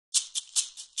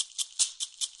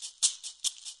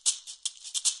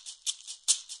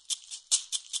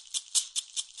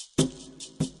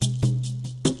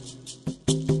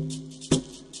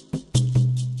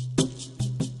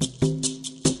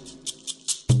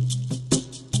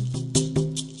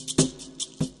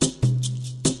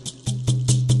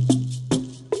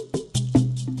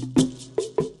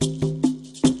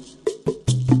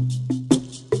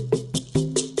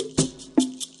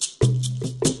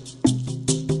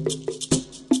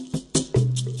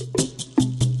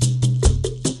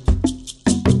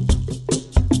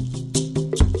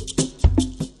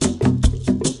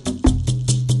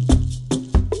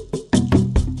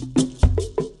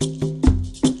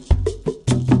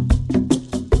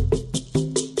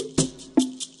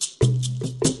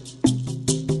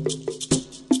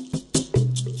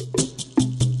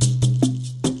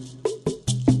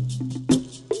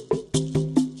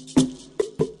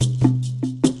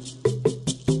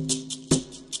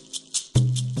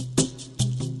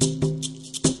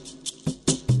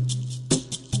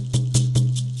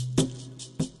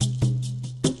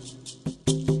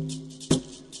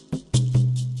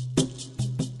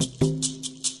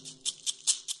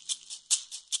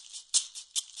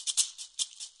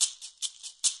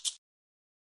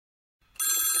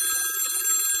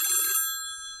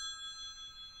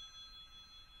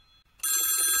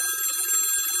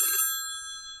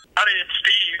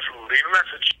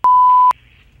message.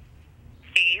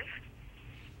 Steve?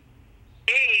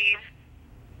 Steve?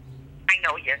 I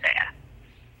know you're there.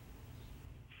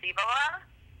 Steve-a?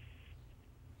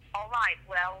 Alright,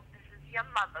 well, this is your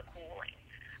mother calling.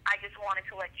 I just wanted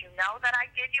to let you know that I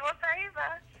did you a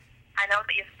favor. I know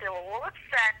that you're still a little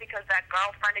upset because that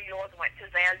girlfriend of yours went to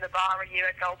Zanzibar a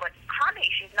year ago, but honey,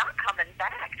 she's not coming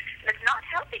back. And it's not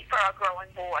healthy for a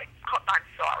growing boy. Oh, I'm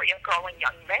sorry, a growing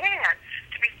young man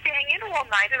to be staying in all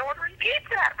night and ordering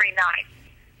pizza every night.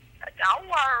 But don't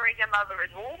worry, your mother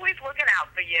is always looking out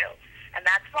for you. And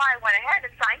that's why I went ahead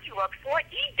and signed you up for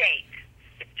E-Date.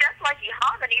 It's just like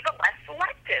Ehan, even less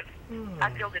selective. I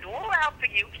filled it all out for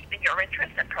you, keeping your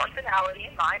interests and personality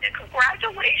in mind, and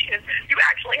congratulations, you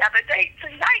actually have a date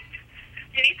tonight.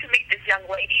 You need to meet this young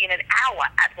lady in an hour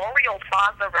at L'Oreal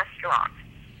Plaza Restaurant.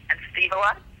 And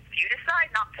Steve-a, if you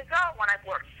decide not to go when I've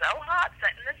worked so hard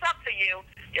setting this up for you,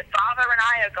 your father and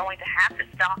I are going to have to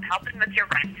stop helping with your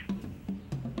rent.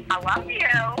 I love you.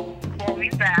 Call me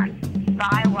back.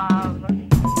 Bye, love.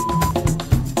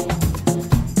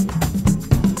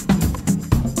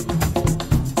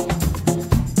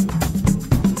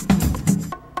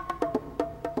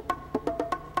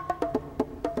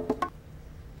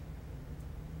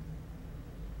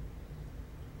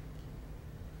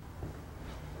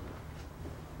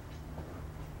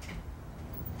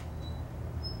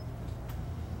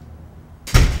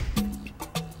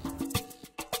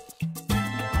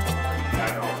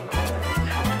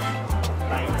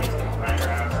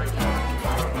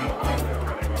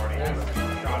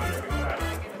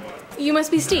 You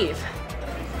must be Steve.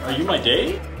 Are you my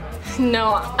date?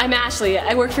 No, I'm Ashley.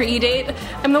 I work for E-Date.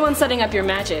 I'm the one setting up your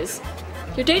matches.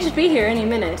 Your date should be here any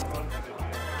minute.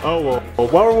 Oh, well,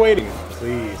 while we're waiting,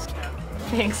 please.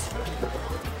 Thanks.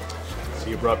 So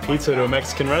you brought pizza to a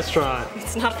Mexican restaurant.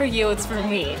 It's not for you, it's for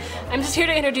me. I'm just here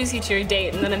to introduce you to your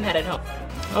date and then I'm headed home.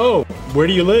 Oh, where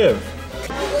do you live?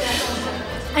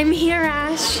 I'm here,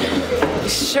 Ash.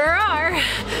 Sure are.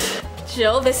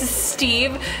 Jill, this is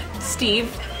Steve.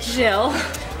 Steve, Jill.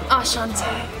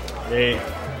 Enchanté. Hey,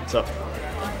 what's up?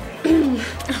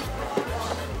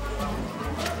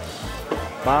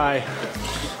 Bye.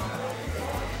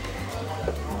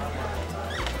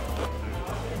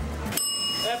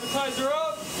 Appetizer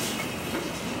up!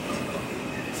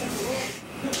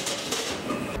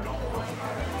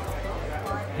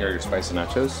 Here are your spicy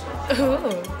nachos.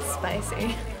 Ooh,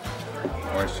 spicy.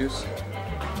 Orange juice.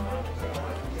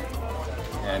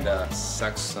 And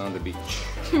sex on the beach.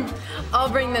 I'll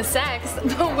bring the sex,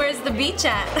 but where's the beach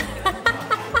at?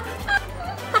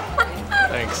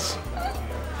 Thanks.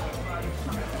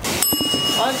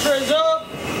 Entrees up!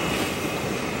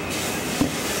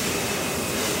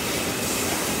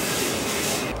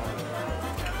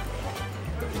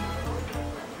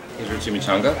 Here's your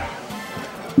chimichanga.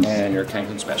 And your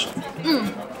Cancun special.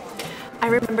 I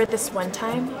remember this one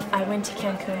time I went to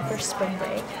Cancun for spring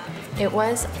break. It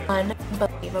was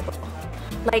unbelievable.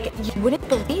 Like, you wouldn't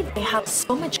believe they have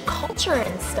so much culture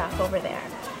and stuff over there.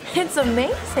 It's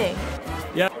amazing.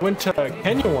 Yeah, I went to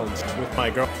Kenya once with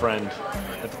my girlfriend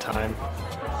at the time.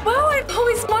 Wow, I've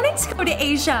always wanted to go to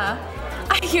Asia.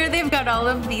 I hear they've got all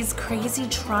of these crazy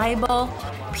tribal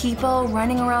people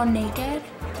running around naked.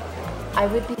 I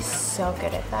would be so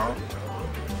good at that.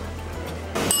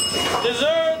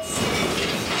 Desserts!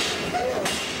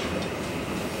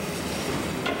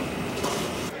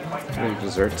 Here are your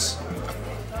desserts.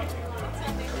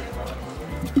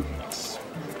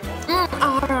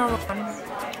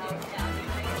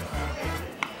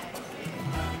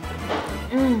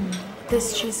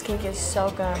 This cheesecake is so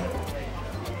good.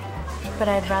 But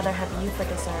I'd rather have you for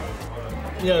dessert.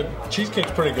 Yeah,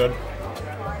 cheesecake's pretty good.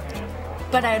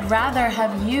 But I'd rather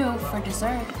have you for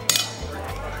dessert.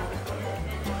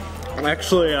 I'm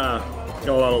actually got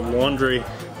a lot of laundry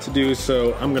to do,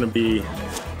 so I'm gonna be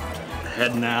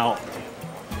heading out.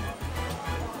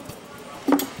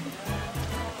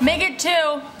 Make it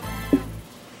two.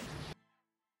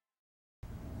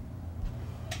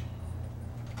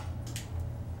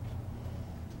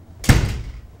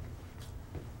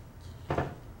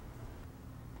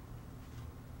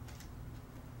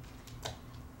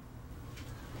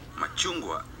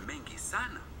 Machungwa mengi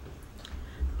sana.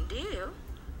 Ndiyo,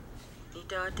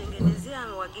 nitawatengenezea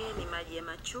wageni maji ya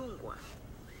machungwa.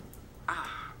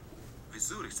 Ah,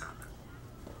 vizuri sana.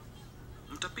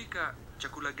 Mtapika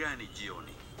chakula gani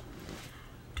jioni?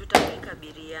 Tutapika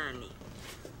biriani.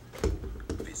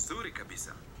 Vizuri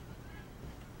kabisa.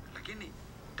 Lakini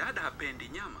dada hapendi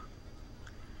nyama.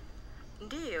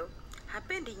 Ndiyo,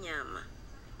 hapendi nyama.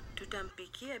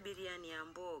 Tutampikia biriani ya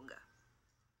mboga.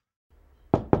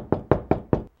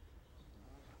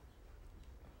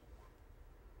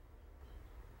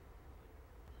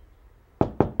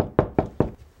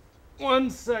 1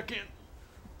 second.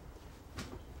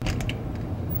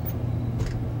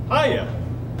 Hiya.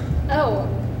 Oh,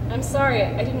 I'm sorry.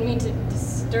 I didn't mean to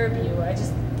disturb you. I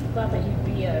just thought that you'd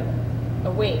be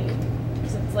awake.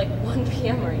 Because it's like 1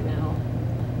 p.m. right now.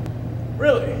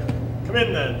 Really? Come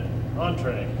in then.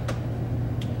 Entree.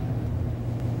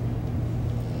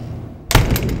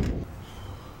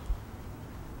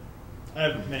 I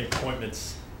have many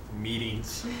appointments,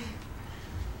 meetings.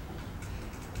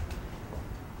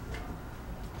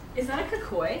 Is that a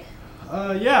kakoi?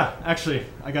 Yeah, actually,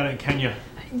 I got it in Kenya.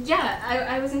 Yeah,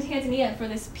 I was in Tanzania for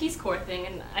this Peace Corps thing,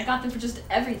 and I got them for just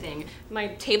everything. My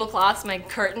tablecloths, my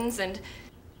curtains, and...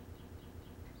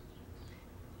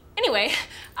 Anyway,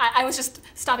 I was just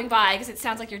stopping by because it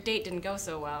sounds like your date didn't go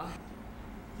so well.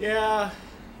 Yeah,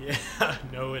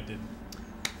 no it didn't.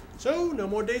 So, no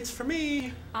more dates for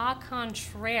me. Au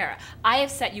contraire. I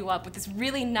have set you up with this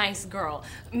really nice girl,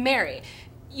 Mary.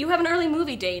 You have an early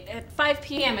movie date at 5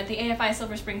 p.m. at the AFI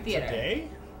Silver Spring Theater. Today?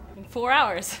 In 4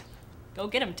 hours. Go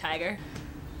get him, Tiger.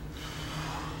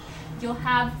 You'll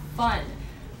have fun.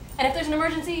 And if there's an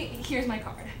emergency, here's my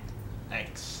card.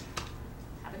 Thanks.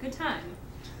 Have a good time.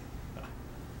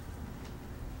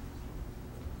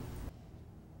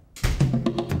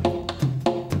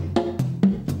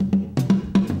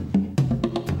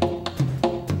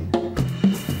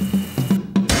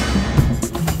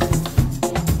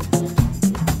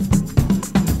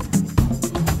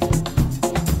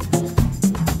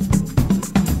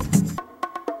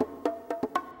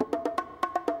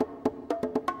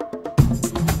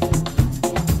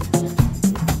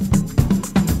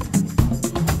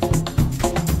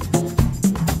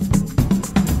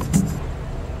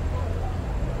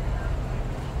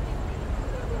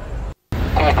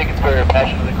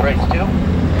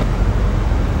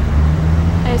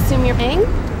 I assume you're paying?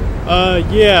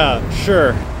 Yeah,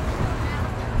 sure.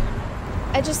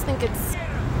 I just think it's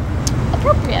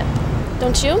appropriate,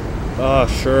 don't you?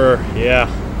 Sure, yeah,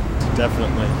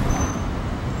 definitely.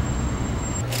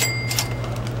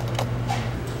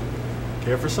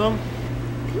 Care for some?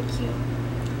 Thank you.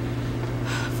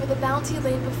 For the bounty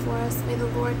laid before us, may the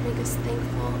Lord make us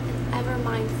thankful and ever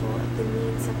mindful of the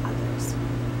needs of others.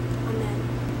 Amen.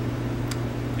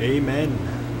 Amen.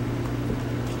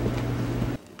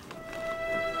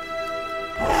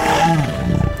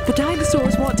 The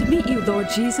dinosaurs want to meet you, Lord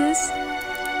Jesus.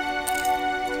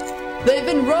 They've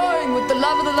been roaring with the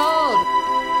love of the Lord.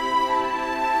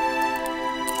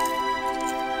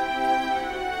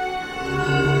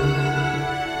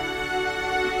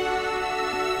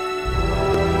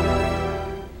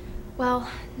 Well,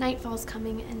 nightfall's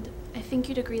coming, and I think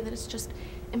you'd agree that it's just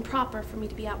improper for me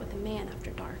to be out with a man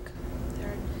after dark. There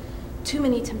are too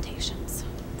many temptations.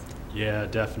 Yeah,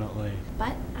 definitely.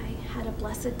 But I had a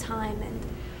blessed time, and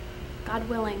God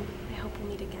willing, I hope we'll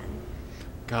meet again.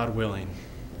 God willing.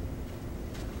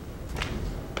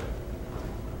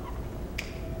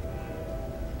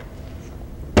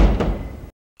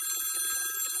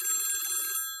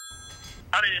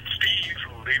 Howdy, it's Steve.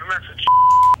 Leave a message.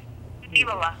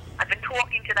 Steve-a, I've been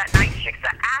talking to that nice chick,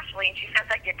 Ashley, and she says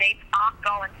that your dates aren't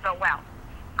going so well.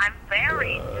 I'm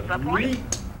very disappointed.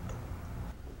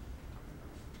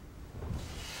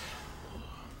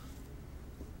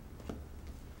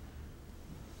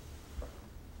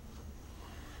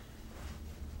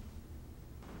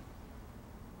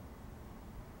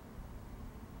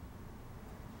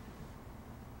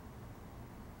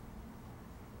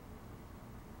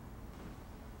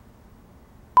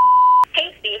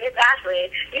 Hey Steve, it's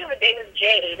Ashley. You have a date with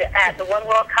Jade at the One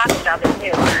World Coffee Shop in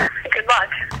New. Good luck.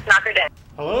 Knock her down.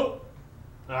 Hello?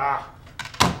 Ah.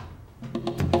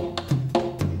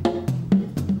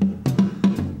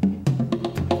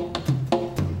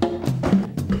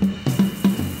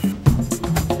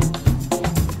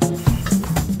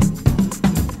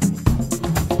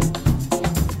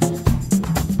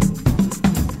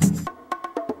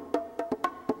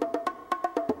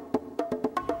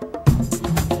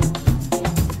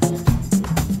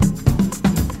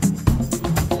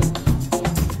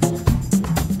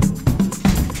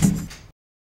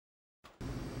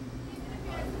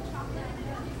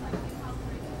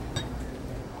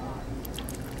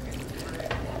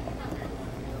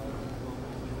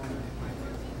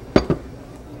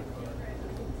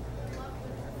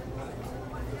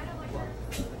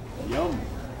 Yum.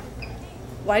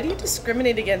 Why do you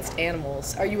discriminate against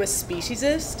animals? Are you a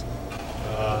speciesist?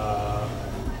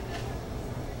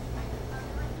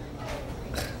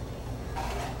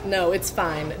 No, it's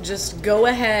fine. Just go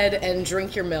ahead and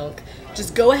drink your milk.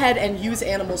 Just go ahead and use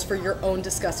animals for your own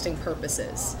disgusting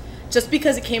purposes. Just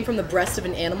because it came from the breast of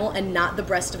an animal and not the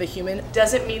breast of a human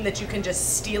doesn't mean that you can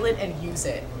just steal it and use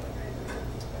it.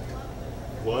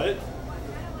 What?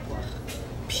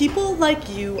 People like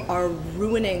you are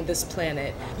ruining this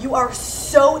planet. You are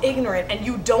so ignorant and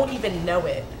you don't even know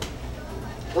it.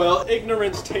 Well,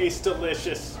 ignorance tastes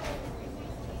delicious.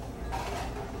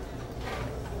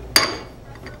 I'm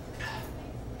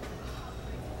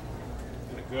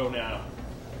gonna go now.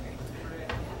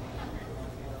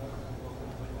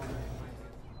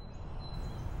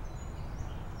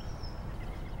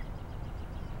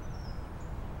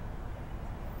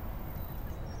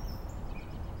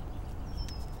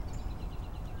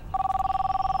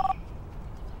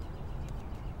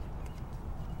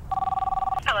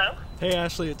 Hello? Hey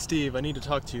Ashley, it's Steve. I need to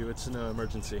talk to you. It's an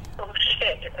emergency. Oh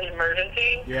shit, it's an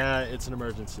emergency? Yeah, it's an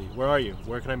emergency. Where are you?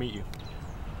 Where can I meet you?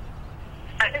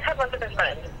 I just have lunch with a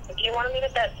friend. Do you want to meet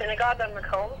at that synagogue on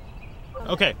Macomb?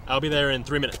 Okay, I'll be there in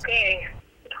 3 minutes. Okay,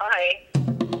 bye.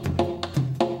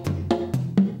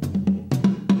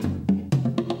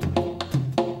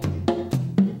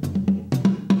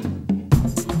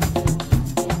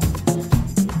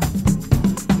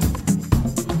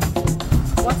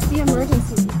 What's the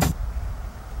emergency?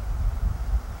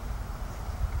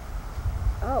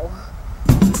 Oh.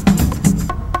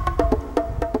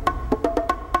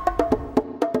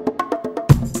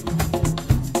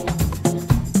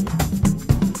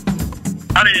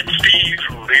 Howdy, it's Steve.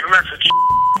 Leave a message.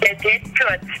 You did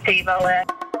good,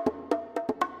 Steve-O.